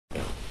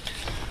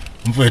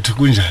Mfowethu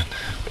kunjani?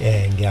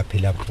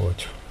 Ngiyaphila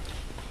mfowethu.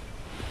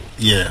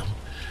 Yeah.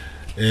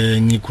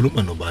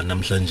 Ngikhuluma nobani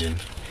namhlanje?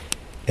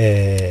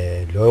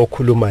 Lo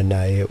okhuluma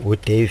naye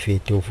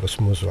uDavid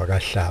uVusumuzi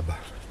wakaHlaba.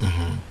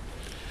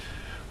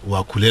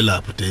 Wakhulela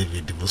lapho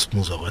David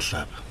uVusumuzi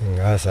wakaHlaba.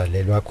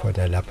 Ngazalelwa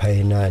khona lapha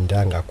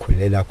eNanda,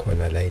 ngakhulela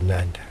khona la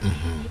eNanda.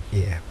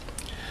 Yeah.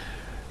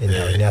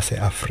 Endaweni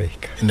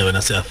yase-Afrika. Endaweni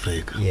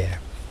yase-Afrika. Yeah.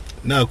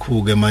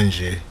 Nakhu ke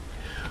manje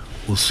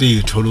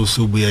usuyithola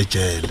usubuya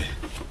ejele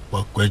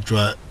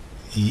wagwetshwa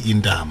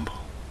intambo.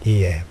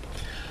 Yebo.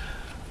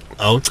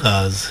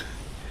 Awuchazi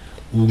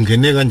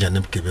ungene kanjani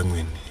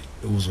ebugebengweni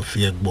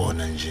uzofika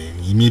kubona nje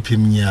yimiphi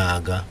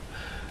iminyaka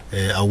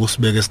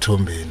awusibeke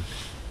esithombeni?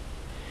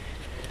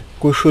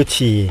 Kusho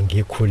ukuthi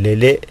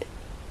ngikhulele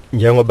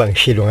njengoba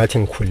ngishilo ngathi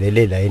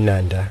ngikhulele la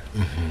eNanda.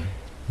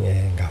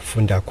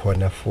 Ngafunda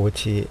khona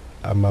futhi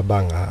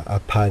amabanga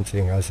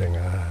aphansi ngaze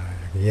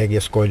ngiyeke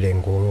isikole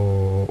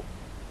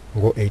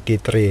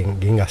ngo-83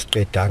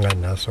 ngingasiqedanga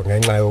naso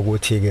ngenxa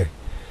yokuthi ke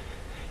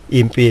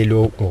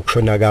impilo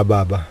ngokushona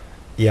kababa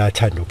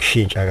iyathanda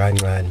ukushintsha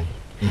kancane.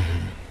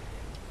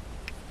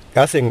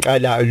 Ngase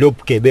ngiqala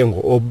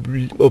lobugebengu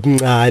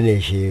obuncane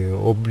nje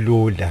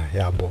obulula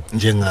yabo.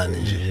 Njengani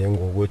nje?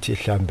 Njengokuthi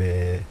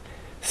mhlambe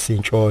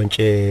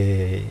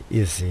sintshontshe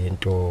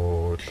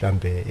izinto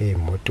mhlambe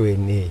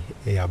emotweni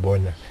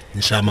eyabona.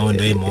 Nishama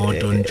wendo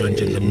imoto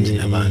ntshontshe emzini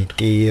yabantu.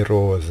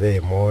 Itiro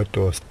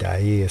zemoto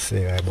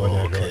sidayise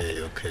yabona lo.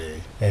 Okay.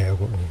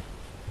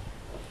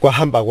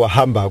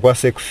 Kwahamba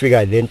kwase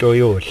kufika lento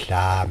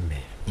yodlame.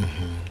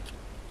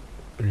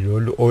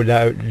 Lolu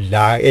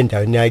la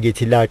endaweni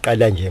yakithi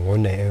laqala nje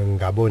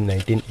ngabo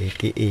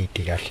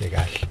 1988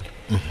 kahle.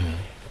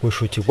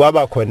 Kusho ukuthi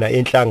kwaba khona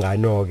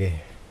inhlangano ke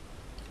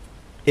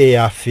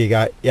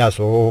eyafika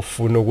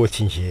yazofuna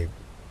ukuthi nje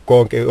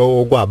konke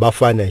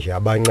okwabafana nje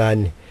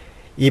abancane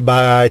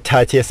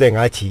ibathathe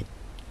sengathi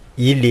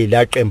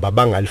yileli qembu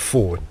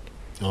abangalifuni.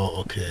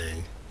 Okay.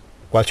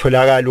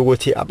 Kwatholakala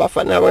ukuthi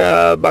abafana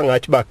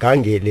bangathi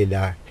bagangele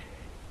la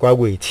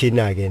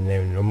kwakuyithina ke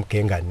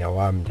nomgengana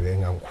wami lo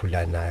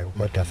engangikhula nayo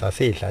kodwa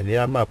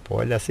sasidlalela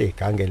amabhola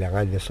sigangela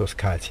ngaleso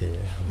sikhathi.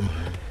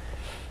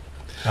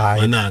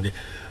 Mana ke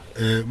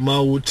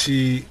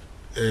mawuthi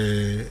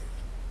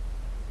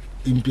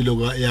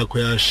impilo yakho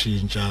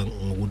yashintsha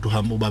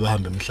ngokuthi ubaba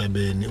hamba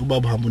emhlabeni.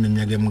 Ubaba hamba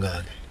uneminyaka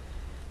emingaki?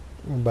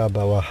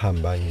 Ubaba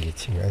wahamba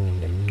ngithi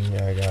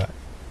ngineminyaka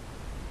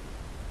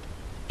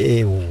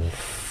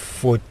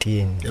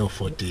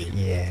 14.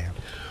 Yeah.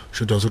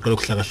 Shoda usuqala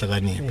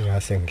ukuhlakahlakanipha.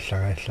 Ngase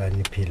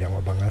ngihlakahlaniphile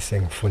ngoba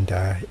ngase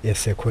ngifunda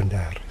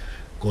e-secondary.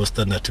 Go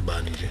standard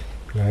bani nje?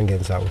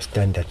 Ngangenza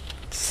u-standard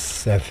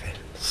 7.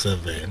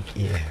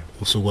 Yeah.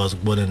 Usukwazi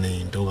ukubona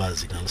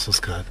nezintokazi ngaleso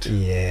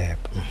sikhathi. Yeah.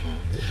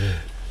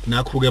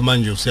 Nakho ke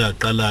manje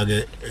usiyaqala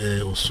ke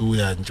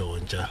usuya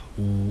ntshontsha.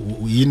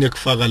 Yini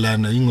ekufaka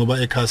lana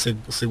ingoba ekhaya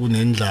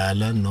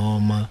sekunendlala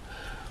noma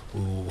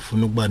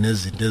ufuna ukuba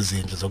nezinto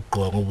ezinhle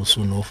zokugqoka ngoba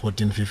usuno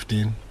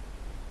 14-15?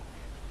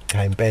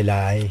 Cha impela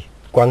hayi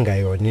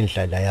kwangayona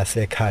indlala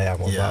yasekhaya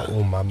ngoba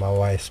umama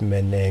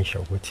wayesimenesha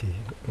ukuthi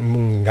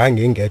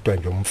ngangingedwa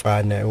nje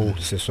umfana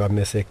usisi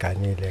wami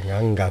eseganile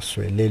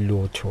ngangingaswele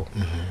lutho.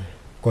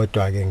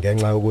 Kodwa ke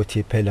ngenxa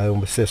yokuthi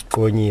phela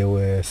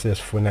sesiqonyiwe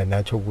sesifuna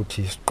nathi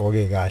ukuthi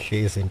siqoke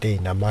kahle izinto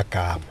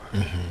ezinamagama.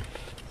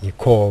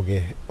 Yikho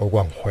ke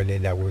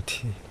okwangiholela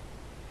ukuthi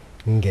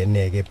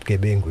ngingeneke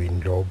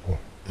ebugebengwini lobo.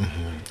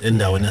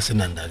 Endaweni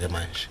yaseNanda ke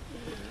manje.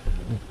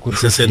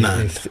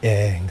 Kusesenanda.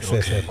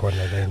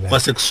 Ngisesekhona lena.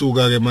 Kwase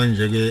kusuka ke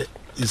manje ke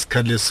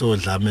isikhali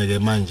sodlame ke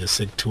manje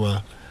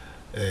sekuthiwa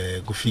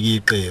kufika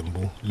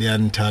iqembu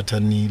liyanithatha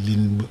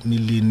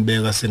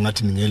nilinibeka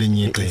sengathi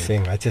ningelinye iqembu.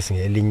 Sengathi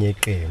singelinye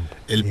iqembu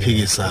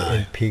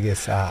eliphikisayo.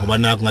 Ngoba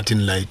nakho ngathi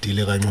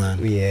nilayidile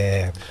kancane.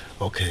 Yeah.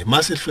 Okay,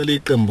 mase lifele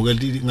iqembu ke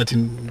ngathi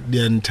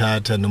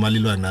liyanithatha noma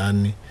lilwa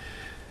nani.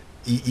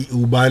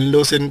 Ubani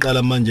lo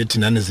seniqala manje ethi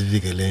nani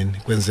zivikeleni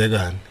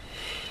kwenzekani?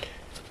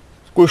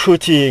 Kusho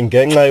ukuthi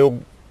ngenxa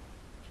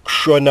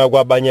yokushona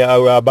kwabanye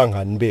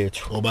abangani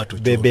bethu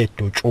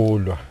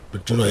bebedutshulwa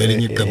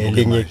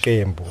elinye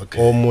iqembu.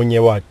 Omunye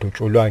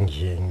wadutshulwa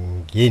nje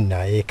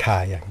nginaye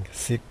ekhaya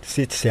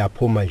sithi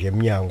siyaphuma nje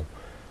eminyango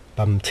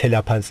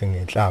bamthela phansi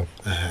ngenhlavu.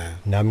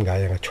 Nami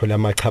ngaye ngathola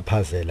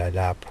amachaphazela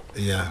lapho.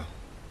 Yeah.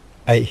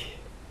 Ayi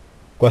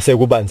kwase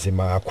kuba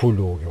nzima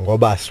kakhulu ke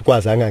ngoba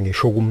sikwazanga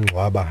ngisho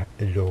ukumngcwaba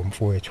lo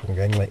mfowethu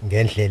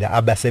ngendlela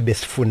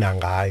abasebesifuna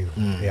ngayo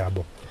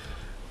yabo.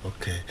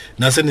 Okay.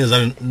 Nase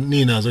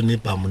ninazo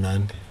nibhamu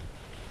nani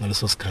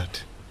ngaleso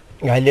sikhathi?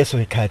 Ngaleso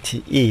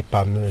sikhathi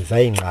ibhamu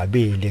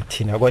zayingqabile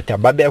kuthina kodwa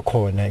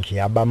babekhona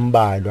nje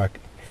abambalwa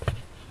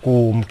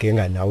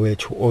kumgengana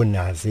wethu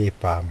onazo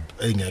ibhamu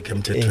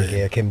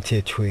engekho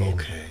emthethweni.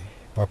 Okay.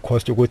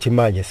 Wakhosta ukuthi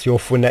manje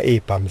siyofuna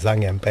ibhamu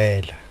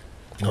zangempela.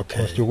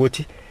 Wakhosta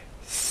ukuthi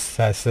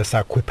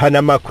sakhwiphana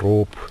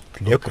ama-group.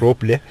 Le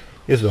group le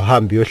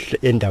izohamba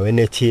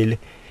endaweni ethile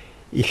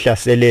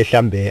ihlasele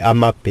mhlambe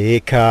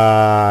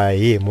amabheka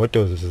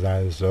imoto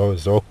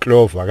zo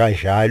Clover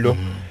kanjalo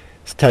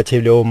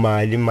sithathe leyo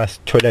mali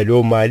masithola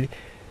leyo mali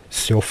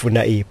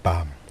siyofuna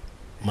ibhamu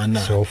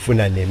mana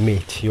siyofuna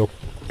nemithi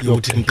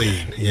yokuthi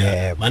ngiqine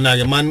yeah mana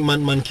ke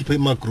man khiphe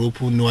ima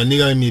group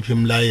niwanika imiphi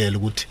imlayelo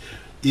ukuthi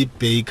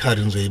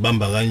ibakery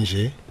nizoyibamba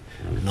kanje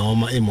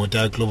noma imoto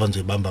yaClover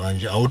nizoyibamba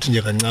kanje awuthi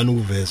nje kancane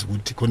ukuveza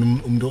ukuthi khona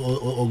umuntu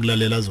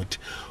okulalela azothi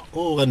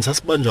oh kanti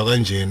sasibanjwa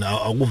kanjena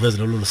akuveze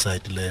lolu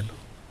side lelo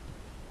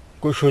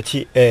kusho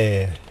ukuthi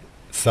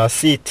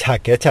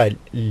sasi-targeta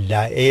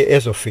la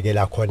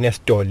ezofikela khona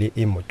esitoli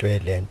imoto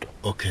yelento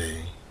okay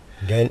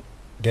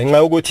ngenxa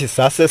yokuthi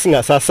sase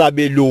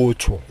singasasabe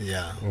lutho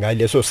yeah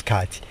ngaleso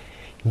sikhathi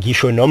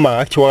ngisho noma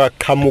akuthiwa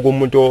aqhamuka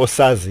umuntu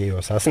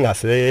osaziyo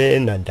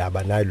sasingasena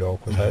ndaba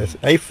nalokho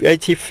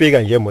ayithi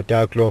ifika nje imoto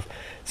yaClover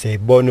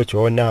siyibona ukuthi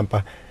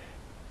onampa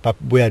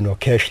babuya no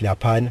cash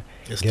laphana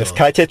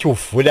ngesikhathi ethi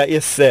uvula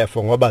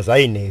isefo ngoba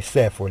zayine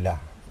isefo la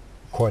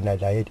khona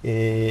la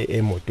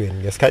emotweni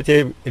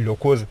ngesikhathi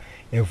lokhuza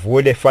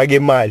evule efaka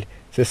imali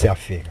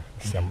sesiyafika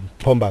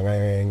siyamphomba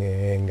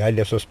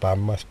ngaleso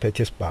sibhamu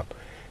masiphethe isibhamu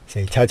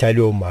siyithatha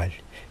leyo mali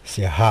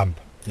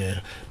siyahamba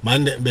yeah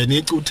manje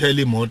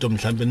benicuthela imoto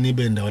mhlambe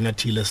nibe endaweni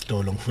athile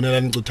esitolo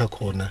ngifunela nicutha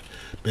khona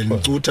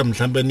benicutha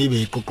mhlambe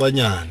nibe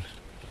iqoqanyana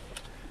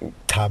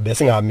cha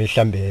bese ngami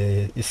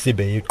mhlambe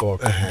isibe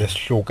iqoqo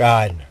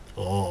besihlukana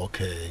oh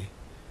okay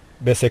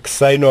bese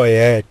kusayino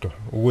yedwa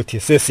ukuthi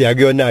sesiya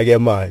kuyona ke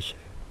manje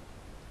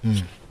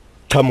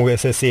chamuke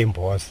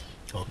sesimboza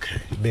okay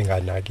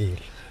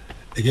benganakile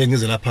eke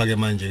ngize lapha ke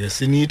manje ke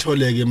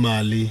sinitholeke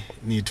imali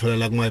nithola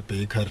la kuma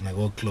bakery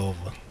nako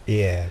Clover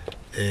yebo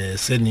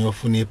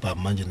seniyofuna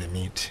ibhamu manje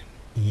nemithi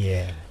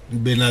yebo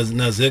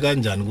benaze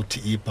kanjani ukuthi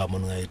ibhamu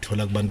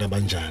ngayithola kubantu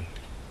abanjani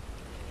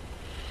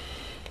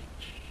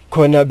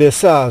khona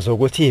besazo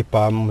ukuthi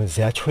ibhamu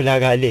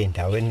ziyatholakala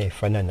endaweni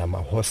efana nama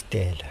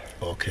hostela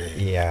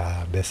okay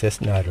yeah bese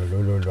sinalo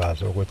lolo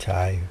lwazi ukuthi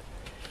hayi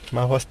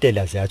ma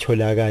hostela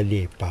ziyatholakala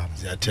ibhamu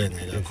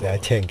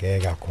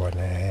ziyathengeka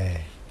khona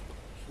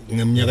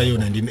ngeminyaka yo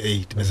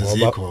 1980 bese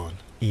zikhona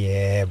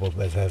yebo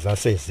bese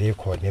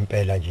zasezikhona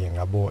impela nje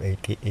ngabo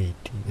 88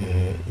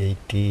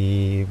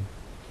 80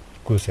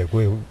 kuze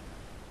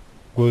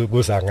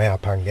kuza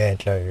ngapha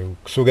ngenhla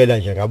kusukela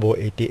nje ngabo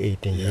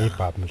 88 nje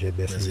ibhamu nje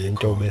bese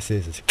into bese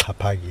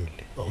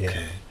zixhaphakile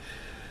okay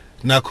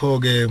nakho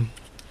ke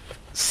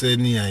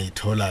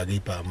seniyayithola ke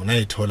ibhamu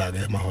nayithola ke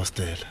ema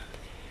hostela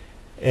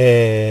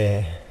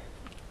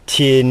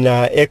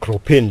thina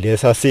egroupini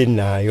lesa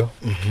sinayo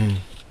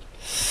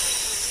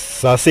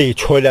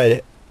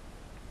sasiyithola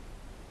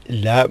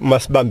la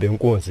masibambe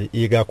inkunzi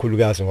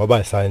ikakhulukazi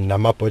ngoba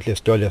namabhodle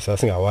stole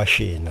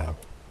sasingawashi nawo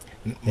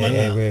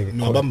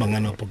nobamba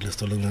ngana bhodle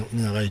stole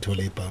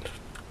ngingakayithola ibhamu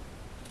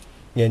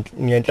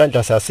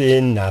ngenhlanhla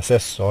sasinase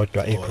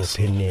sodwa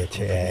egroupini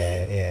yethu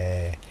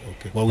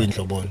okay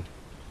kwakuyinhloboni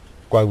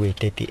kwakuyi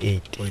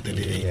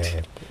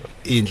 38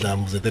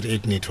 indlamu ze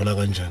 38 nithola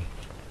kanjani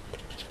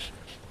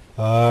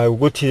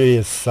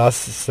ukuthi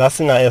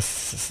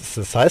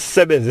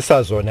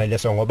sasisebenzisa zona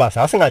leso ngoba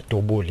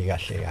sasingadubuli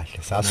kahle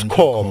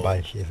sasikhomba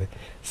nje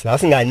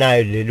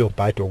sasinganayo lelo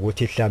bhadi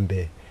ukuthi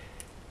mhlambe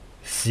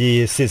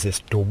size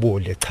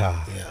sidubule cha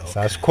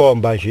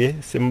sasikhomba nje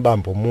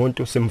simbamba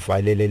umuntu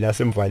simvalele la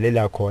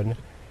simvalela khona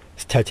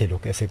sithathe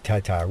lokho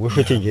esekuthatha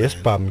kusho ukuthi nje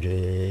isibhamu nje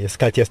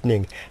isikhathi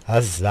esiningi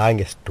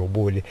azange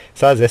sidubule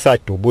saze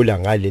sadubula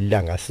ngaleli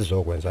langa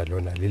sizokwenza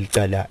lona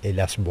lelicala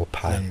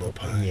elasibophana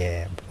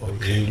yebo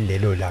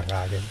yilelo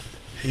langa ke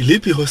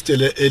iliphi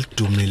hostel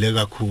elidumile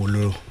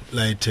kakhulu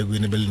la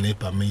eThekwini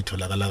belinebhamu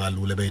itholakala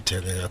kalula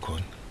beyithengeka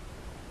khona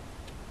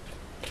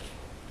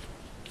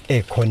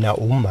khona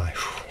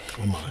umashu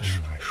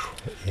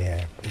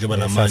njengoba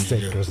namanje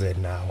seduze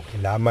nawo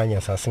la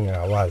manye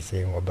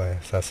sasingawazi ngoba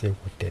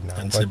sasekude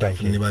nawo kodwa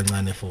nje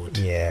nibancane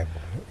futhi yebo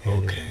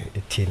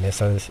okay thina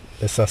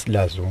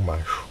esasilazi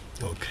umashu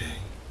okay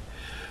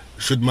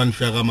should man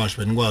fika kamashu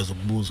benikwazi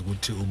ukubuza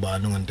ukuthi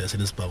ubani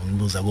ongandesela isibhamu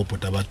nibuza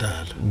kubhoda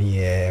abadala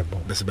yebo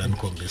bese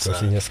bayanikhombisa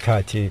sinye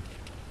isikhathi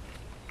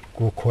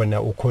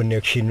kukhona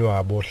uconnection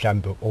wabo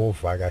mhlambe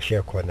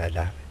ovakashe khona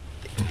la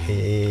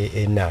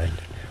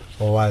enanda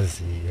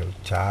owaziyo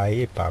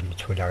hayi ibhamu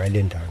itholakala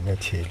endaweni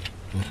ethile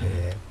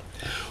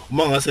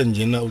uma ngase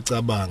njena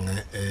ucabange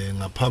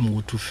ngaphambi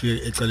ukuthi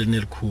ufike ecaleni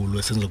elikhulu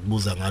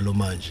esenzokubuza ngalo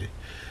manje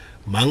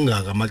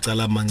mangaka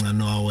amacala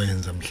amancane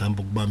awenza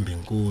mhlawumbe ukubamba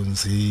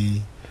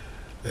inkunzi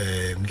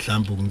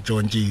mhlawumbe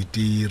ukutshontsha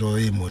itiro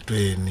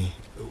emotweni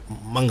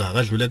mangaka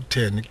adlule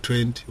ku10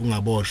 ku20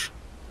 ungaboshwa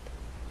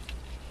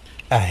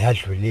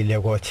ayadlulile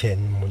ko10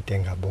 umuntu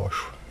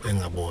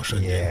engaboshwa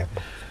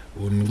yebo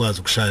unikwazi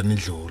ukushaya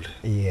nidlule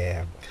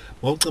yebo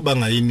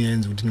wawucabanga yini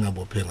yenza ukuthi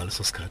ningabophe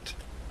ngaleso sikhathi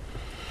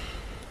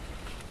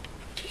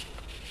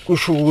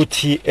kusho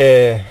ukuthi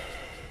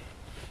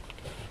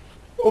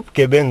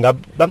ubugebengu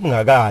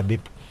babungakabi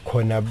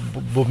khona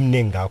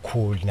bumningi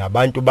kakhulu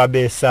nabantu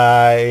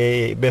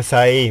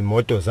babesa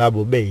imoto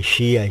zabo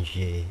beyishiya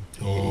nje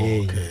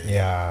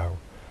yeah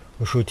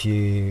usho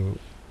ukuthi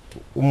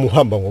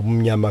umuhamba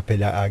ngobumnyama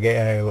phela ake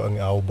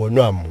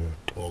awubonwa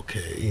umuntu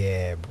Okay.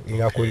 Yebo,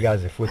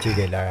 ikakhulukazi futhi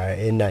ke la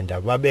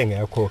eNanda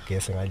babengekho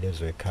gesi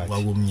ngalezo ekhathi.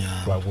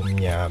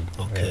 Kwakumnyama.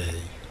 Okay.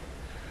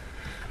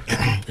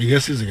 Ike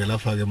sizike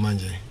lapha ke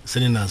manje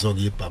seninazo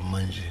ke ibhamu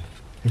manje.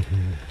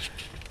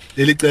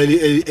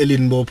 Leliceli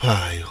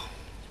elinibophayo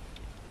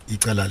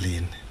icala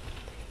lini?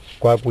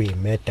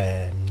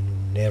 Kwakuyimeda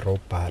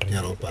nerobbery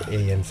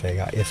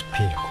eyenzeka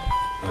eSphiko.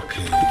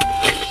 Okay.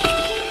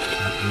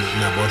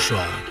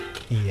 Naboshwa.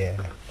 Yeah.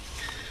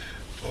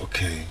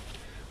 Okay.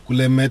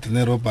 Kule meda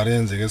nerobbery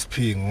eyenzeka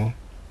eSphingo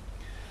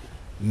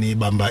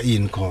nibamba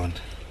ini khona?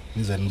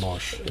 Nize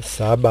niboshwe.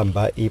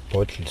 Sabamba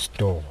i-bottle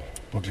store.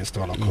 Bottle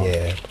store khona.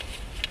 Yeah.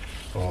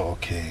 Oh,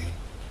 okay.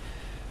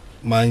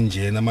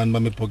 Manje nabantu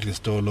bame bottle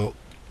store lo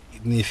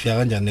nifika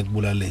kanjani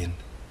ekubulaleni?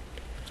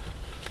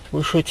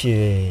 Usho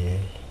ukuthi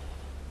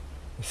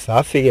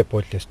safika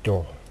e-bottle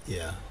store.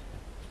 Yeah.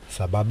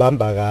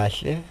 Sababamba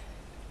kahle,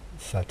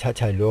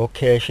 sathatha lo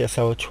cash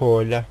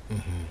esawuthola.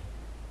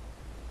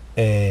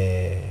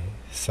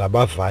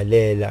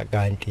 Sabavalela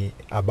kanti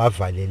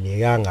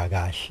abavalelekanga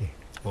kahle.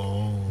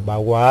 Oh.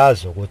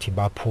 Bakwazi ukuthi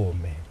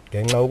baphume.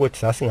 Ngenxa ukuthi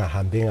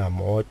sasingahambi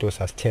ngamoto,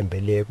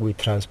 sasithembele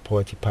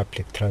kwi-transport,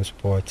 public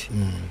transport.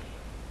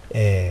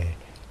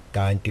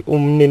 Kanti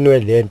umnini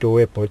welento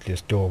we-bottle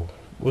store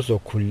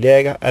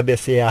uzokhuleka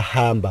abese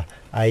yahamba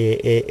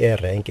aye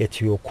e-rank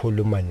ethi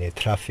yokhuluma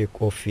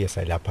ne-traffic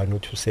officer lapha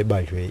nothi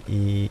usebanjwe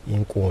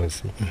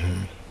inkunzi.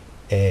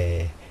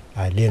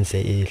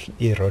 Alenze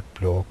i-road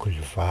block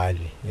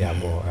livali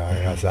yabo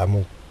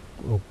azama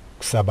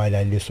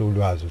ukusabalalisa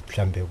ulwazi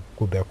mhlambe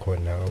kube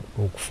khona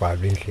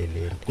ukufalwa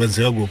endleleni.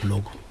 Kwenzeka kuphi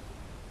lokho?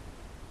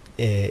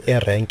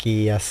 E-rank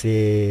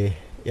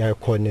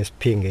yakhona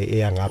esiphinge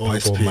eyangapha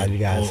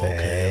komalikazi.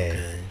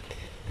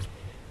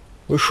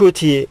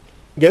 Ushuthi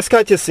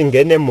ngesikhathi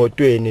singena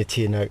emotweni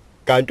thina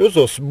kanti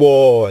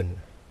uzosibona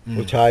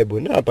uthi hayibo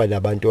napa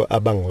labantu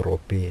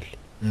abangorobheli.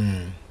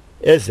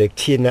 Eze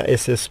kuthina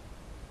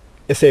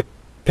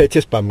esephethe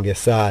isibhamu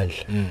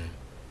ngesandla.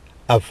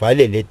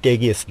 Avale le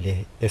tekisi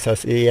le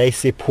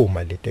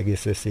esasiyayisiphuma le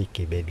tekisi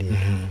esigibelile.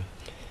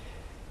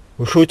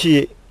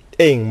 Ushuthi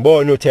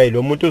ngibona uthi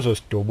lo muntu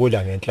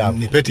uzosidubula ngenhlamba.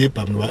 Niphethe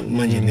ibhamu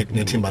manje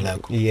nethimba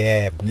lakho?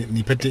 Yebo.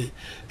 Niphethe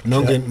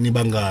nonke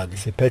nibangaki?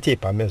 Siphethe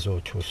ibhamu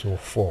ezo2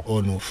 so4.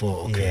 Oh no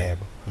 4. Okay.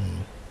 Yebo.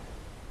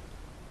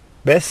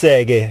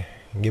 Bese ke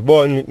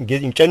ngibona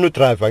ngitshena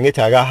udriver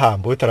ngithi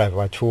akahamba udriver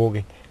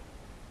wathuke.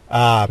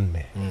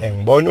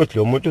 Ngibona ukuthi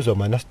lo muntu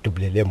uzomana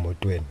sidubulele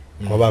emotweni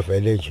ngoba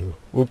vele nje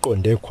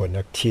uqonde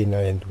khona kuthina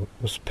and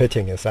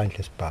usiphethe ngesandla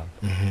esibhamu.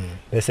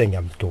 Bese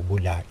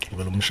ngiyamdubula ke.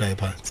 Vele umshaye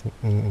phansi.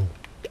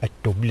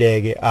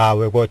 Adubuleke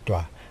awe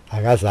kodwa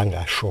akazange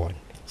ashone.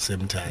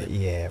 Same time.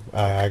 Yebo,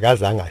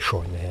 akazange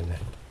ashone yena.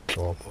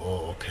 Oh,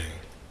 okay.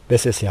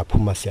 Bese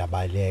siyaphuma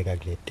siyabaleka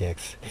kule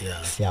taxi.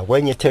 Yeah. Siya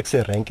kwenye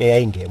taxi rank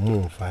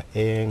eyayingemuva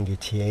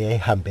ngithi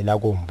yayihambela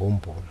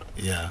koMbumbulu.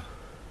 Yeah.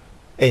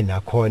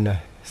 Nakhona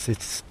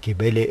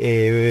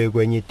sigibele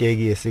kwenye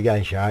itekisi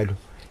kanjalo.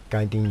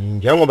 Kanti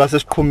njengoba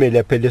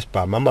sesiqhumile phela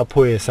esibhamu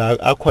amaphoyisa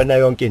akhona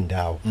yonke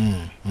indawo.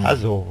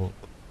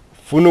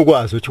 Azofuna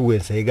ukwazi ukuthi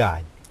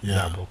wenzekani.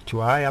 Yabo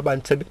kuthiwa hayi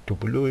abantu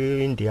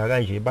sebedubula India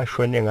kanje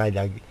bashone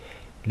ngala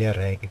le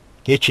rank.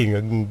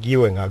 Ngijinywe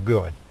ngiwe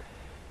ngakuyona.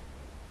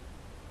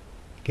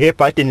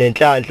 Ngebhadi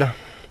nenhlanhla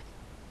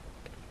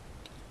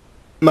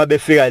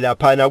mabefika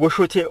lapha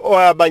kusho ukuthi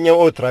abanye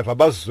odriver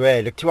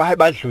bazizwele kuthiwa hayi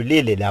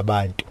badlulile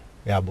labantu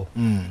yabo.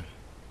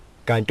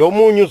 Kanti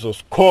omunye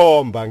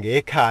uzosikhomba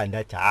ngekhanda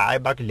athi hayi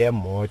bakule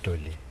moto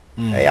le.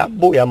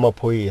 Ayabuya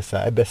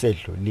amaphoyisa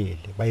ebesedlulile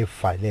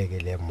bayivaleke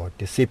le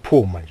moto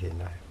siphuma nje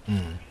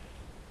nayo.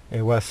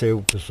 Ekwase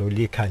ukuzula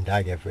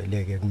ikhanda ke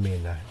vele ke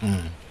kumina.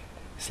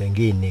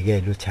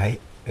 Sengiyinikela uthi hayi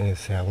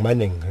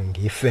sengimane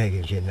ngifeke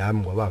nje nami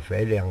ngoba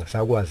vele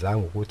angisakwazanga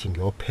ukuthi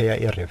ngiyopheya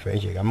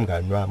irevenge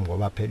kamngani wami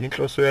ngoba phela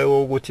inhloso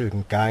yayo ukuthi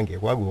ngigange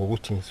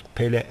kwakuwukuthi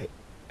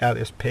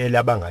siphele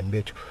abangani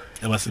bethu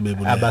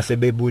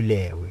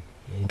abasebebulewe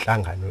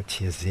inhlangano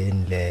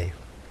thizeni leyo.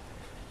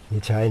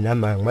 Ngithi hayi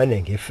nami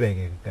ngimane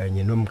ngifeke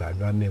kanye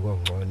nomngani wami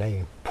kongcono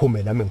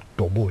ayiphume nami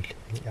ngidobule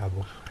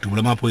yabo. Dubula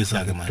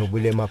amaphoyisa ke manje.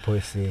 Dubule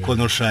amaphoyisa.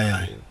 Khona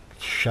ushayayo.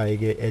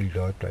 Shayike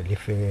elilodwa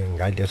lifike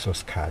ngaleso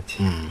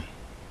sikhathi.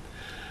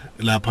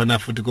 Lapha na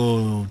futhi ko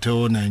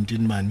 19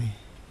 mani.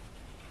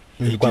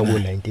 Kwaku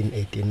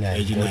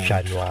 1989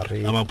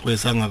 ngoJanuary.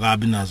 Amaphoyisa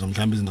angakabi nazo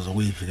mhlawumbe izinto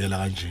zokuyivikela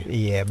kanje.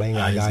 Yebo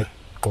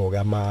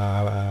bayingakagqoka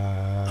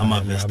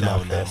ama-vest.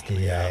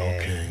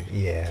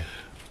 Okay. Yeah.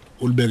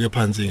 Ulibeke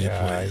phansi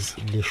iphoyisa.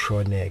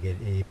 Lishoneke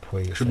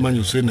iphoyisa. Should manje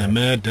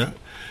usenemeda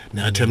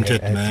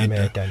ne-attempted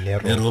murder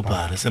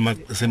nerobbery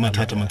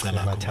semathatha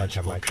amacala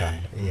akho.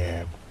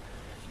 Yebo.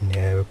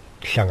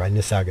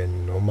 Nehlanganisa ke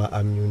noma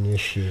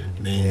ammunition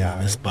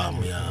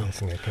nesibhamu ya.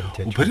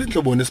 Uphethe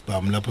inhlobo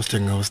nesibhamu lapho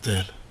sithenga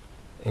hostel.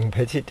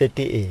 Ngiphethe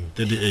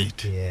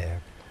 38. Yeah.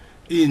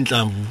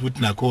 Inhlamvu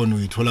futhi nakhona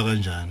uyithola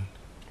kanjani?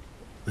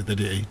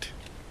 38.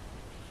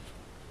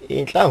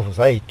 Inhlamvu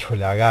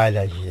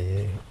zayitholakala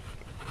nje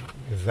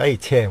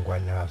zayithengwa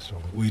nazo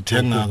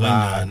uyithenga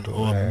kanjani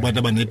abantu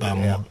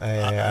abanebhamu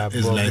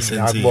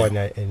ezilicense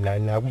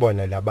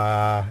nakubona laba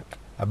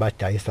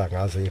abadayisa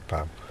ngazo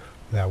ibhamu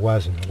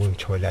uyakwazi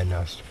ukuyithola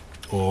nazo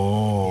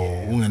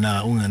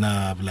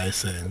ungena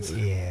license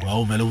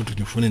wawuvela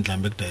ukuthi ufuna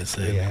inhlambe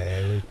ekudayisela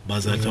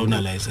bazathi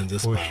awuna license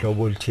esibhamu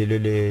uhlobo oluthile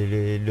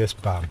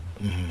lesibhamu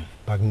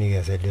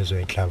bakunikeze lezo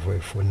inhlamvu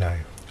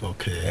oyifunayo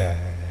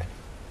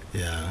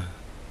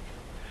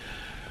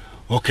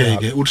Okay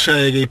ke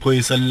ushayeke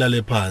iphoyisa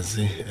lilale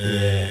phansi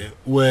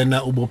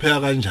wena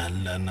ubopheka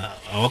kanjani lana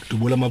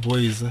awakudubula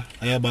amaphoyisa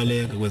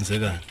ayabaleka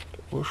kwenzekani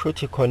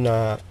ushuthi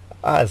khona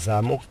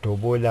azama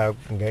ukudubula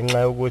ngenxa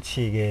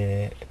yokuthi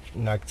ke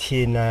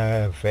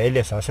nakuthina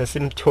vele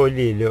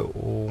sasesimtholile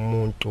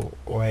umuntu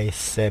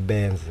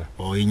owayisebenza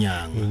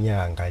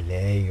inyanga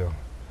leyo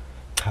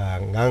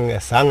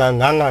cha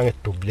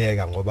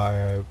ngangidubuleka ngoba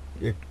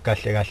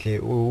kahle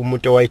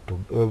umuntu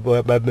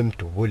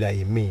owayebemdubula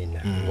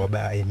yimina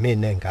ngoba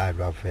yimina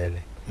engalwa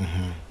vele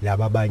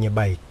laba abanye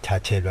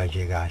bayithathelwa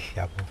nje kahle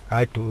yabo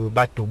kade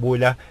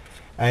badubula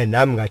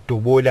nami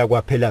ngadubula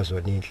kwaphela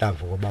zona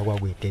inhlamvu ngoba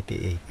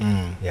kwakuyi38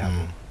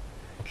 yabo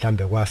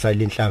mhlambe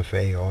kwasala inhlamvu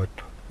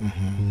eyodwa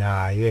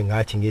nayo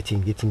engathi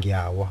ngithi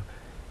ngiyawa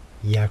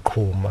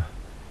iyaqhuma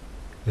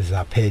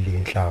zaphela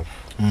inhlamvu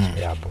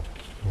yabo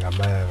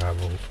ngabo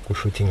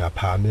kusho ukuthi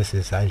ngaphakamisa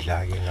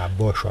isandla ke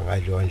ngaboshwa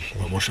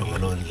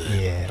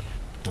ngalondle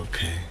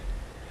okay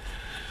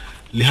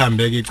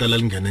lihambe ke icala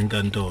lingena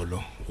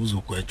enkantolo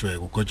uzugwetshwe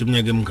ugwetshwe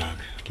iminyaka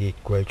emingaki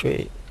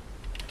ngigwetshwe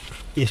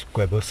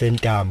isigwebo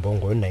sentambo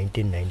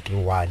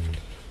ngo1991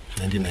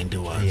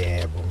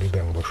 yebo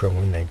ngibe ngiboshwe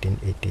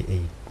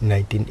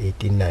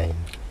ngo1989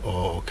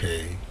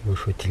 okay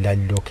kusho ukuthi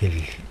lalokho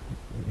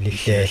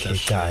lihlehla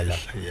icala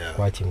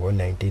kwathi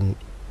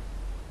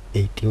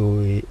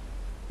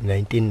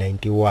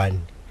ngo1991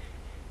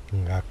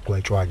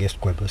 ngagwetshwa ke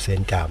isigwebo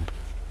sentambo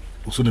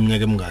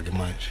usuneminyaka emingaki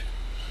manje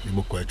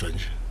ibugwetshwa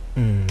nje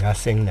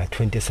ngase ngina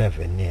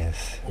 27 years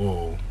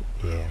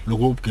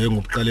lokho ubugebengu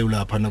ubuqale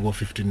lapha na ko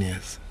 15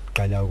 years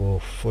qala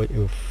ko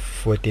 14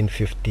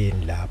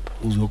 15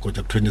 lapho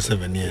uzogwetshwa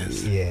 27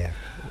 years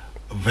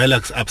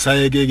vela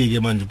abusayekeki ke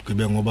manje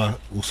ubugebengu ngoba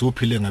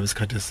usuphile ngabe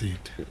isikhathi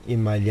eside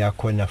imali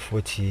yakho na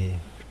futhi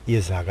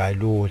iza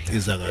kalula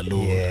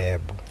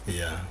yebo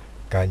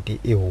kanti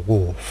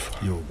iwukufa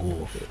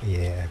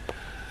yebo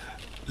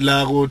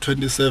la ko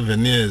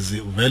 27 years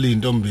vele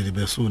intombili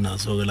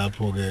besunazo ke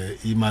lapho ke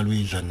imali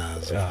uyidla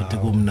nazo futhi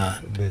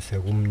kumnandi bese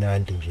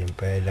kumnandi nje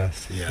impela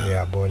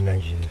siyabona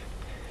nje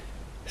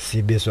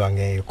sibizwa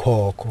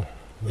ngekhokho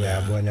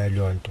uyabona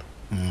lonto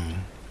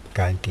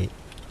kanti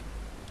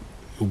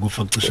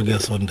ukufa kucishe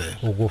kuyasondela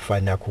ukufa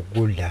nakho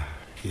kudla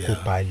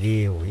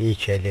kubhaliwe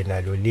ijele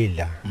nalo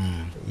lila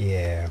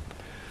yebo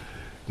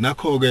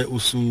nakho ke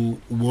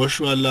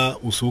uboshwa la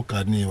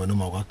usuganiwe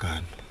noma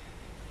kwagana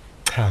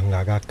cha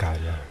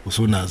ngakagana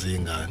usunazo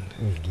izingane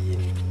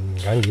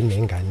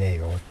nginengane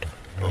eyodwa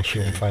ngisho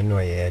umfana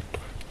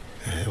oyedwa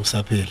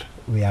usaphila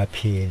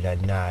uyaphila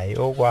naye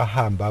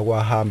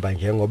kwahamba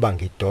njengoba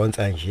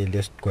ngidonsa nje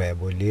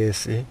lesigwebo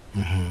lesi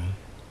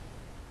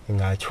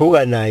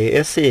ngathuka naye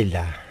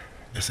esela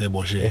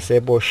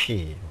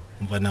eseboshiwe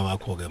umfana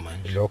wakho ke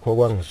manje lokho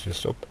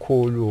kwangizwisa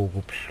obukhulu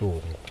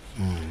ukubuhlungu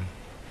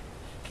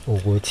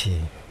ukuthi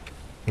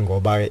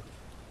ngoba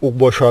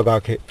ukuboshwa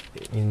kwakhe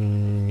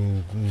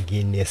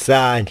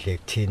nginesandla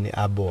ekuthini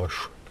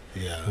aboshwe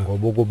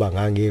ngoba ukuba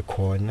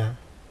ngangikhona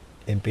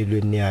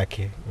empilweni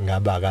yakhe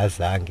ngaba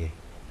akazange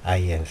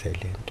ayenze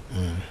lento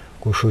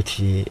kusho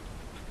ukuthi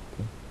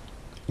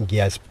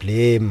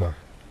ngiyasiblame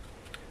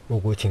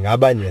ukuthi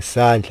ngaba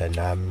nesandla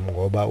nami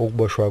ngoba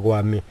ukuboshwa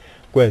kwami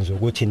kwenza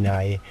ukuthi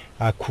naye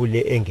akhule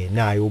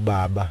engenayo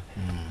ubaba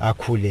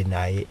akhule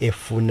naye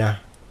efuna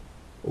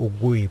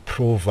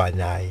ukuyiprova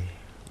naye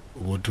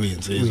ukuthi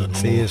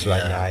uyinsizwa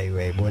naye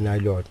uyayibona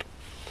lonto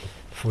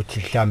futhi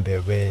mhlambe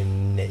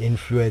wena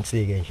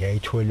influence ke nje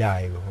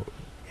ayitholayo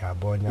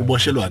yabona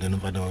uboshelwane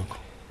nomfana wakho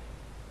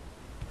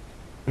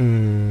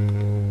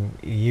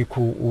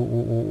yikho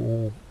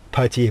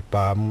uphathi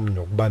ibhamu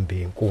nokubamba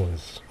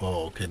inkunzi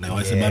okay nawe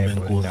wasebamba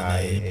inkunzi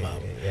naye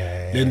ibhamu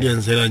lento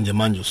yenzeka nje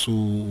manje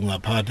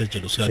ungaphatha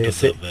ejele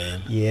usuyadozela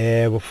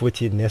yebo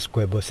futhi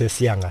nesigwebo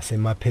sesiya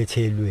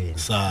ngasemaphethelweni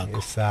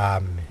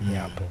sami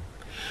yabo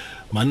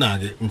mana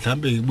ke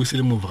mhlambe ngibusile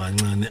emuva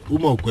kancane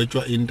uma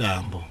ugwetshwa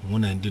intambo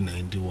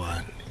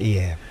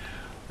ngo1991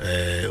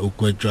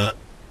 ugwetshwa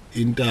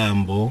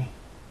intambo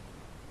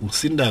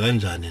usinda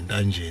kanjani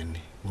entanjeni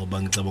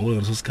ngoba ngicabanga ukuthi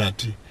ngaleso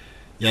sikhathi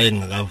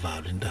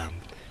yayingakavalwa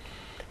intambo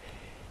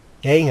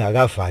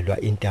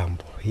yayingakavalwa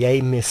intambo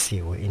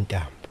yayimesiwe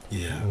intambo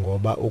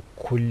ngoba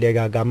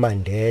ukukhuleka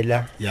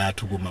kaMandela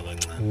yathukuma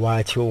kancane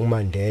wathi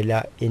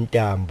uMandela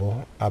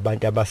intambo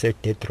abantu abase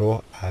death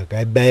row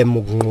akabeme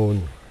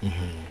ukunqunu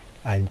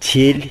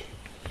until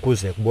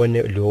kuze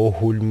kubone lo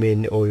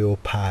uhulumeni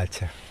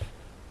oyophatha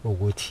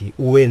ukuthi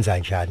uwenza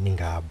njani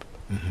ngabo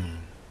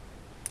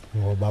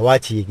ngoba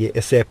wathi ke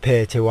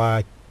esephethe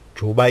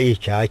juba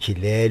ijaji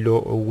lelo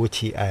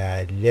ukuthi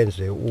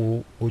lenze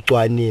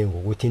ucwaningo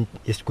ukuthi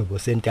isigwebo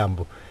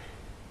sentambo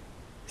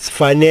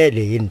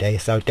sifanele yindawo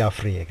eSouth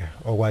Africa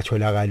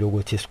okwatholakala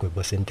ukuthi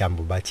isigwebo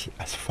sentambo bathi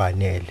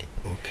asifanele.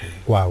 Okay.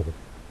 Kwawo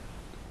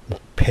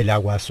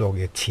phela kwaso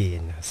ke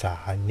thina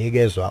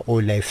sanikezwa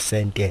o life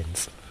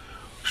sentence.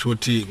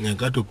 Shothi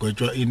ngenkathi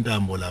ugwetshwa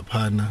intambo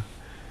laphana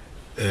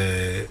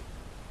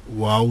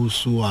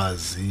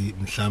wawusuwazi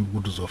mhlawumbe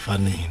ukuthi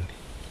uzofanini.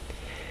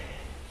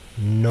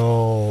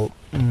 No,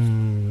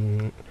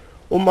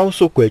 uma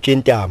usugwetsha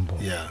intambo.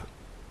 Yeah.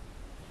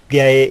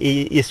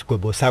 Kuyaye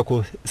isigwebo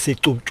sakho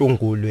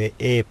sicutshungulwe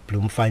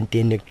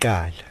eBloemfontein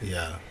eqala.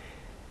 Yeah.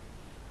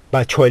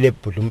 Bathole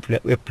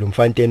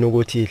eBloemfontein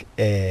ukuthi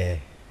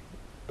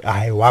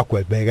hayi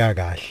wagwebeka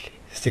kahle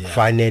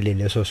sikufanele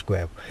leso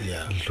sigwebo.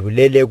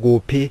 Dlulele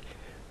kuphi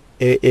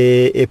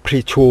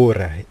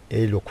ePretoria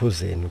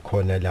elokhuzeni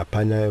khona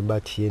laphana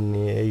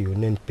bathini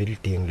eUnion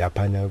Building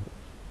laphana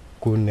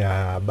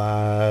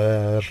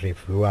kunaba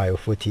reviewayo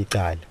futhi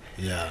icala.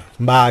 Yeah.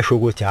 Basho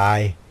ukuthi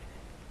hayi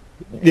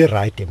li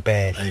right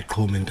impela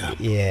ayiqhuma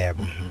intambo.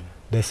 Yebo.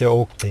 Bese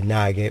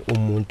okugcina ke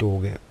umuntu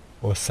ke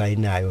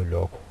osayinayo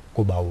lokho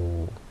kuba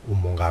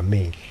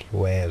umongameli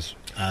wezwe.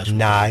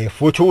 Naye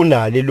futhi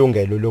unalo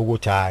ilungelo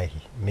lokuthi hayi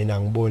mina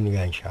ngiboni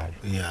kanjalo.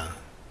 Yeah.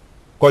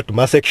 Kodwa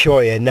mase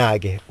kusho yena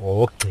ke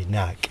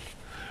okugcina ke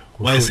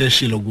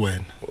wayeseshilo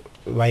kuwena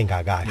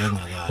wayengakasho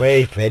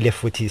wayivele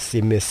futhi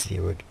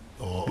isimesiwe.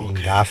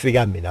 Okay.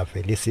 Ngafika mina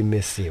vele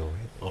isimesiwe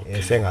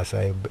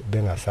esengasayi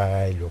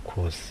bengasayi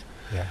lokhozi.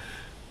 Yeah.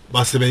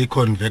 Base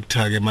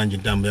beyiconvecta ke manje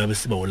intambo yabe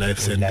siba u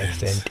life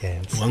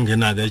sentence.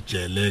 Wangena ke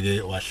ejele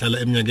ke wahlala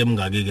eminyaka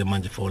emingaki ke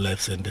manje for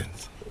life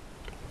sentence.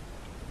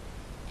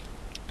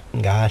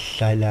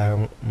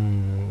 Ngahlala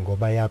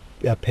ngoba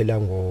yaphela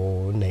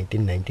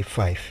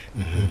ngo1995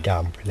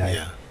 intambo la.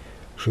 Yeah.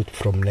 Shoot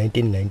from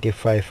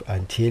 1995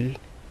 until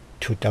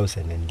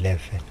 2011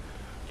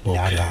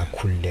 la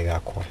ngakhululeka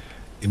khona.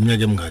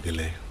 Iminyaka emingaki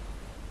leyo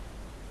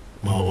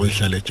ma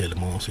oyihlala ejele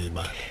ma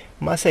usuyibala?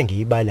 Mase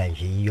ngiyibala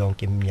nje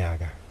yonke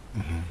iminyaka.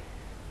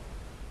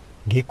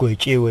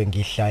 Ngigwetshiwe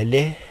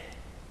ngihlale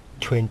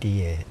 20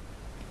 years.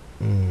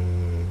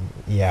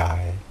 Yeah,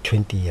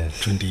 20 years.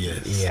 20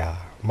 years. Yeah.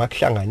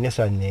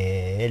 Makuhlanganiswa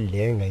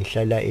le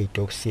ngayihlala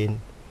eDoxin.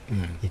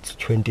 It's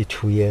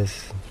 22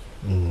 years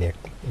in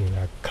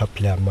a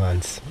couple of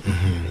months.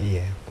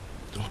 Yeah.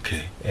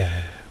 Okay.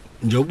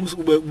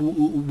 Njengoba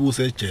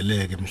ubuse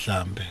ejeleke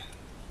mhlambe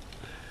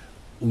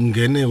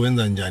ungene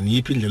wenza njani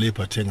yiphi indlela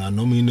ephathe ngayo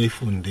noma yini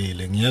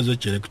oyifundile? Ngiyazwe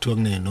ejele kuthiwa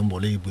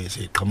kunezinombolo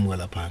ezibuyise iqhamuka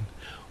laphana.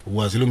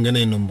 Ukwazile ukungena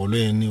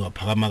ezinombolweni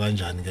waphakama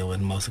kanjani ke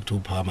wena mase kuthi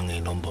uphakama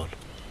ngezinombolo?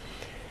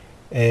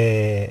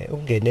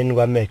 Ungeneni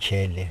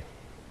kwamejele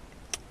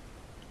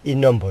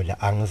inombolo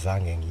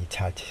angizange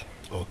ngiyithathe.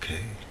 Okay.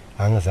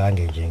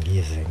 Angizange nje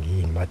ngize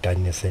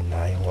ngiyimatanise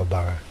naye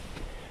ngoba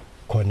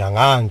khona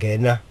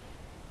ngangena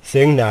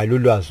senginalo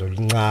ulwazi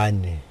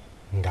oluncane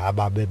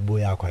ngaba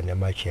bebuya khona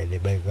emajele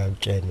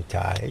bekutshena ukuthi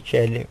hayi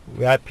ejele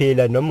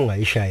uyaphila noma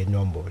ungayishaya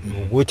inombolo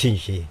ukuthi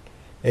nje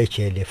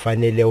ejele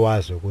fanele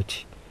wazi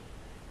ukuthi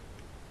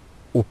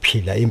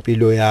uphila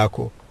impilo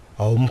yakho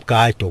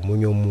awumgadi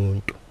omunye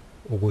umuntu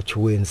ukuthi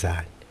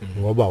wenzani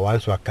ngoba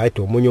once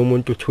wagada omunye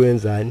umuntu uthi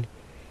wenzani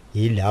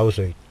yila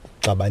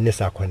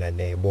uzoyicabanisa khona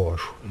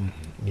neboshwe.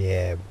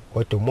 Yebo,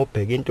 kodwa uma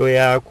ubheka into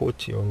yakho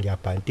uthi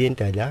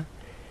ngiyabhantinta la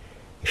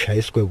ngishaya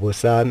isigwebo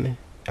sami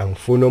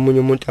angifuni omunye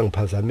umuntu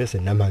angiphazamise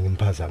noma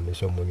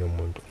ngimphazamise omunye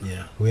umuntu.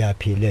 Yeah.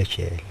 Uyaphila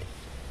ejele.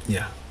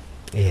 Yeah.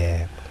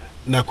 Yebo.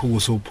 Nakho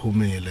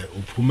kusophumile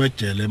uphuma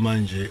ejele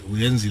manje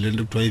uyenzile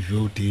into ekuthiwa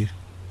iVOD.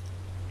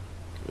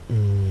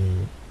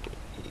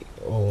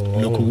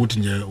 Lokho ukuthi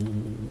nje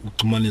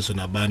uxhumaniswe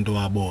nabantu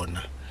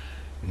wabona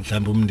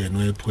mhlawumbe umndeni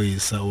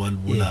wephoyisa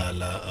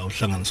owalibulala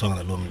awuhlanganiswanga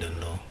nalo mndeni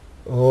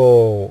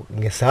lo.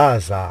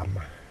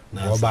 Ngisazama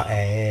ngoba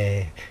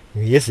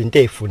izinto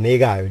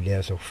ezifunekayo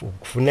lezo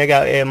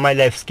kufuneka my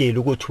life skill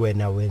ukuthi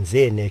wena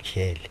wenzeni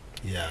ejele.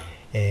 Yeah.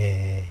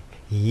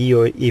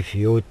 Yiyo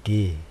iVOD.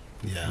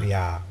 Yeah.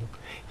 Yeah.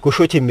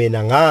 Kusho ukuthi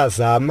mina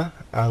ngazama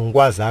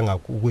angikwazanga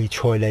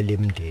ukuyithola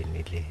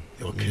lemndeni le.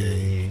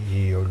 Okay.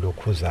 Iyo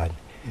lokhuzana.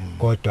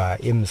 Kodwa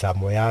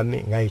imizamo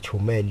yami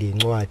ngayithumela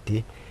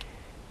incwadi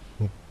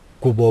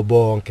kubo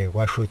bonke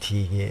kwasho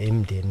ukuthi ke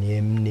imndeni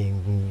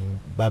eminingi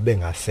babe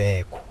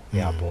ngasekho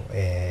yabo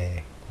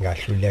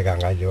ngahluleka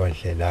ngaleyo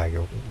ndlela ke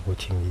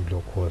ukuthi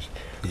ngilokhoza.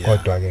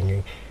 Kodwa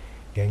ke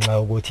ngenxa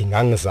ukuthi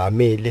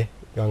ngangizamile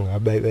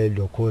ngangabe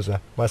lokhoza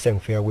mase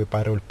ngifika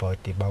kwiparole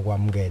board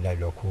bakwamukela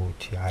lokho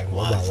ukuthi hayi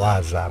ngoba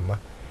wazama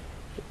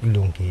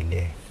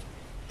kulungile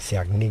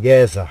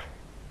siyakunikeza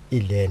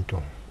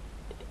ilento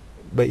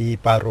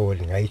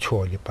iparole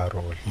ngayithola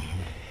iparole.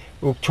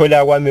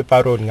 Ukuthola kwami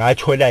iparole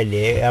ngathola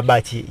le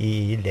abathi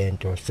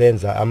ilento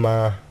senza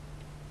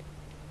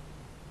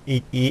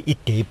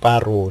i-day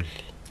parole.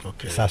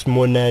 Okay.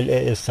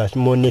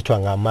 Sasimonithwa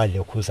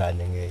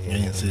ngamalekhuzane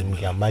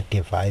ngama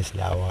device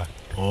lawa.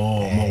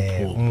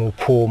 Mawuphuma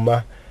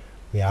Uphuma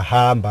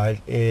uyahamba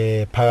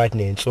phakathi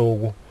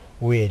nensuku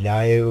uye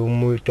la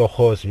umuntu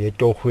ohoza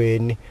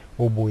uyetohweni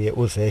ubuye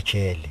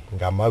uzejele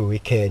ngama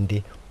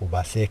weekend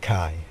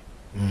ubasekhaya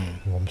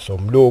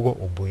ngomsombuluko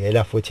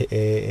ubuyela futhi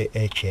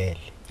ejele.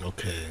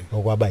 Okay.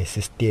 Okwaba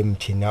isystem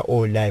thina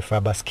all life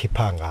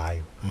abasikhipha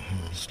ngayo.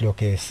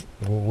 Silokho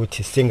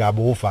ukuthi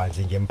singabe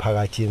uvanzi nje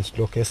emphakathini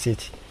silokho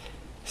sithi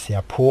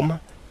siyaphuma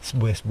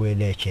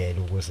sibuyele ejele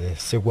ukuze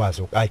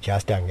sikwazi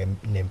ukuadjusta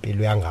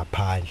nempilo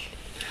yangaphandle.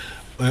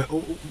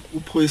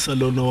 Uphoyisa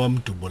lona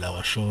wamdubula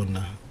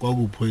washona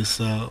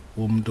kwakuphoyisa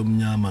womuntu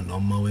omnyama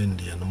noma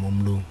wendiya noma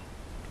umlungu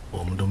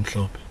womuntu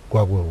omhlophe?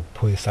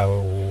 Kwakuphoyisa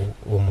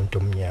womuntu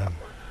omnyama.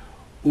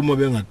 Uma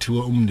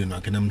bengathiwa umndeni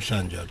wakhe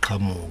namhlanje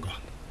yaqhamuka,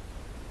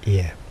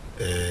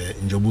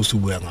 njengoba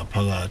usubuya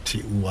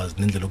ngaphakathi uwazi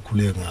nendlela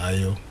okukhule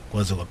ngayo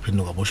kwaze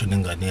kwaphinda kwaboshwa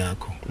nengane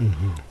yakho,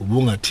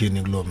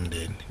 ubungathini kulo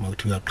mndeni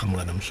makuthiwa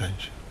uyaqhamuka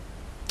namhlanje?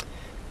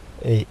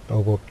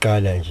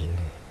 Okokuqala nje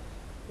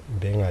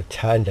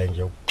bengathanda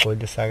nje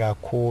ukuxolisa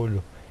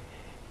kakhulu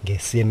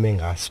ngesimo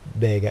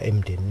engasibeka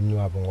emndenini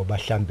wabo ngoba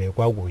mhlambe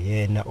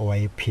kwakuyena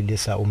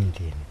owayephilisa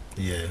umndeni.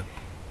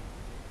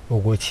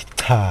 Ukuthi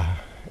cha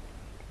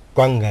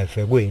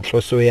kwangave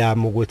kuyinhloso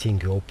yami ukuthi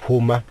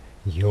ngiyophuma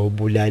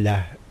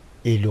ngiyobulala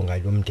ilunga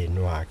lomndeni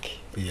wakhe.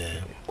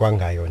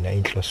 Kwangayona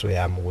inhloso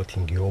yami ukuthi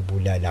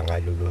ngiyobulala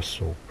ngalolo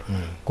suku.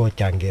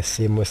 Kodwa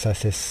ngesimo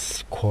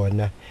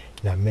sasesikhona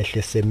namehlo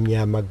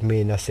esemnyama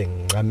kumina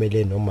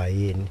sengincamele noma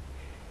yini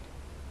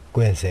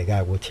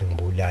kwenzeka ukuthi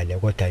ngibulale,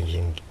 kodwa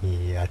nje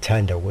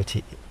ngiyathanda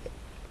ukuthi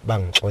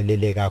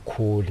bangixolele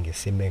kakhulu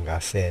ngesimo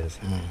engasenza.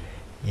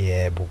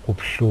 Yebo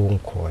kubhlungu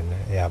khona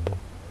yabo.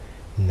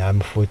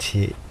 Nami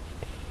futhi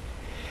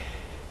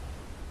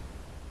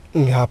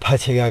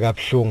ngaphatheka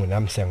kabuhlungu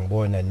nami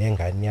sengibona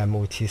nengane yami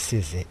ukuthi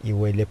isize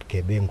iwele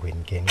ebugebengweni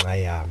ngenxa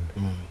yami.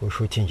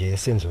 Usho ukuthi nje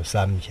isenzo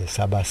sami nje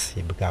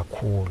sabasibi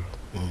kakhulu.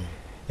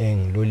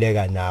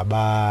 Engiluleka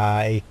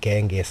naba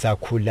igenge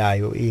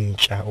esakhulayo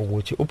intsha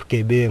ukuthi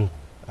ubugebengu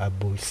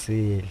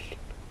abusili.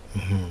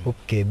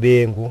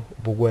 Ubugebengu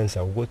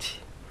bukwenza ukuthi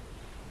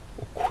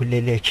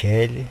ukhulele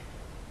ejele,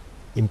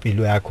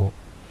 impilo yakho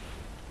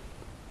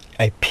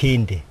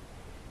ayiphinde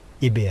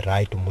ibe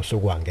right uma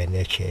usukwangena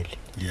ejele.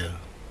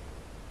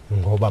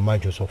 Ngoba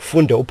manje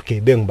uzofunda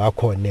ubugebengu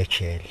bakhona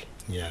ejele.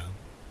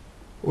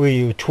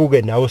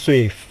 Uyithuke nawe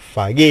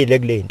usuyifakile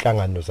kule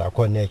inhlangano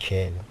zakho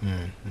ejele.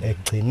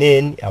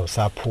 Egcineni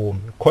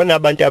awusaphumi. Khona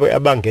abantu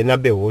abangena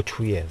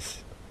be2 years.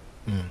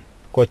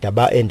 Kodwa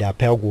ba end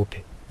up yakuphi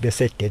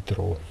bese death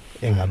row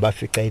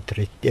engabafica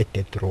i3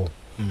 death row.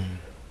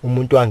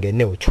 Umuntu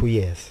wangene u2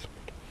 years.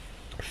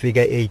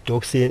 Fika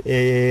edoxini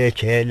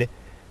ejele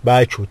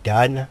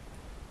bayajudana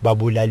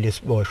babulala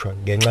isiboshwa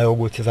ngenxa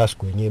yokuthi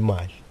sasigwenya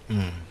imali.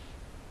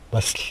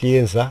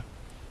 Basihlinza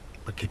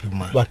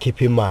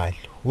bakhipha imali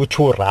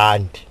u2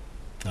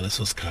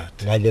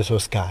 ngaleso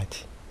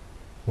sikhathi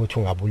uthi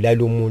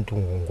ungabulala umuntu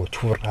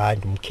ngo2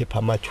 umkhipha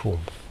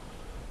amathumbu.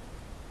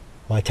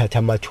 Wathatha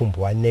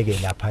amathumbu waneke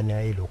lapha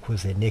na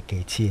elokhuze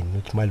negethini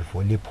uthi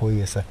malivula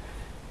iphoyisa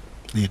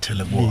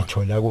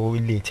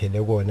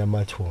lithele kona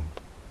amathumbu.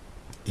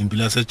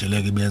 Impilo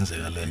yasejeleke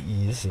ibenzeka le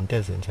izinto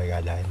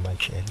ezenzekalayo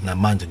emajele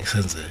namanje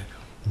ngisenzeka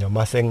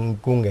noma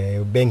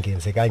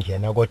bengenze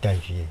kanjena kodwa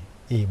nje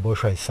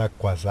iziboshwa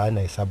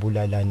isagwazana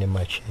isabulalana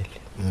emajele.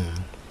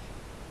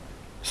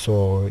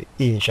 So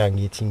intsha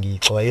ngithi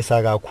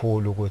ngixwayisa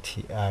kakhulu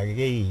ukuthi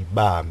ake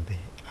ibambe,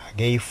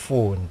 ake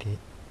ifunde,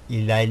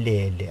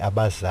 ilalele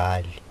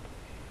abazali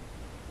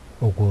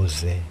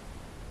ukuze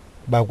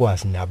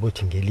bakwazi nabo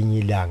ukuthi ngelinye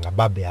ilanga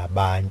babe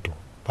abantu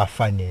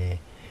bafane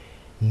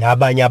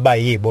nabanye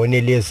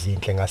abayibonela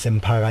ezinhle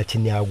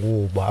ngasemphakathini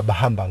yakubo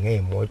abahamba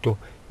ngeemoto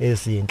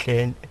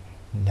ezinhle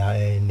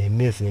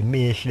nemizi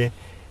emihle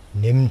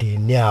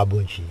nemndeni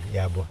yabo nje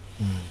yabo.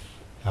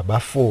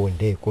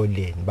 Abafunde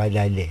ezikoleni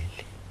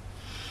balalele.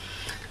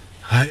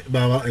 Hayi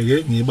baba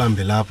ake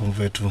ngibambe lapho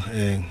mfethu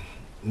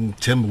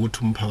ngithemba ukuthi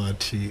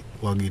umphakathi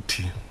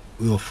wakithi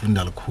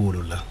uyofunda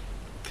likhulu la.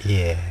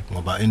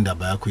 Ngoba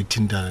indaba yakho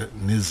ithinta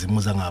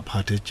nezimo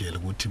zangaphathe ejele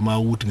ukuthi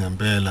mawuthi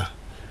ngempela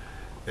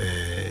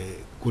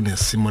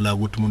kunesimo la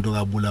ukuthi umuntu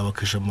okabulawa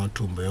wakhisha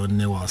amathumbu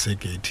eyonekwa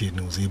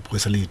ngasegeyithini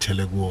uziphoyisa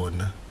lithele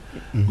kuona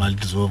mali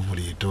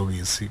lizovula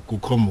itokisi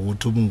kukhomba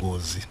ukuthi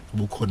ubungozi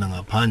bukhona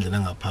ngaphandle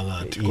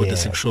nangaphakathi kodwa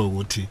sikusho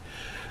ukuthi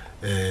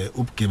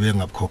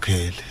ubugebengu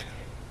abukhokheli.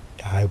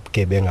 Hayi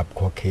ubugebengu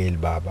abukhokheli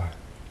baba.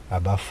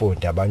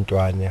 Abafundi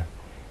abantwana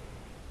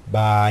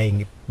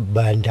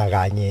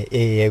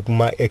bandakanye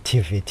kuma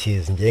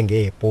activities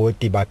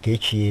njengezipoti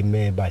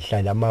bagijime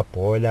bahlala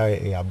amabhola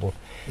yabo.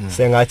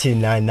 Sengathi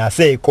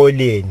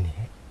nasezikoleni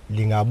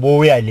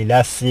lingabuya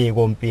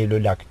lilasiko impilo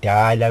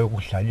lakudala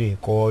ukudlalwa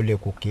izikole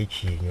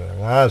kugijinywa.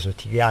 Ngazi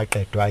ukuthi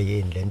kuyaqedwa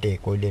yini lento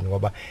ezikoleni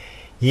ngoba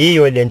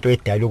yiyo lento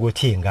edala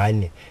ukuthi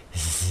izingane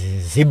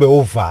zibe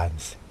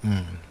uvanzi.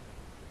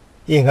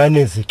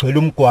 Ingane zigcwele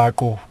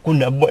umgwaqo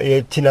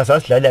thina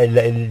sasidlala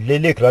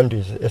lele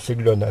ground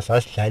esikulona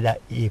sasidlala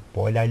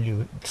ibhola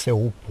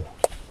lisewubhuqu.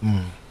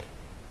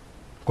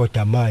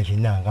 Kodwa manje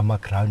nanga ama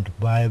ground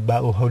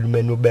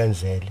uhulumeni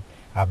ubenzele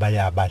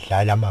abaya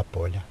badlala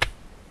amabhola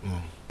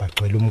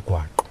bagcwele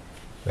umgwaqo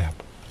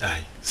yabo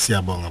hayi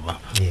siyabonga baba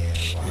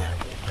yebo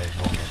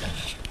ayibonga.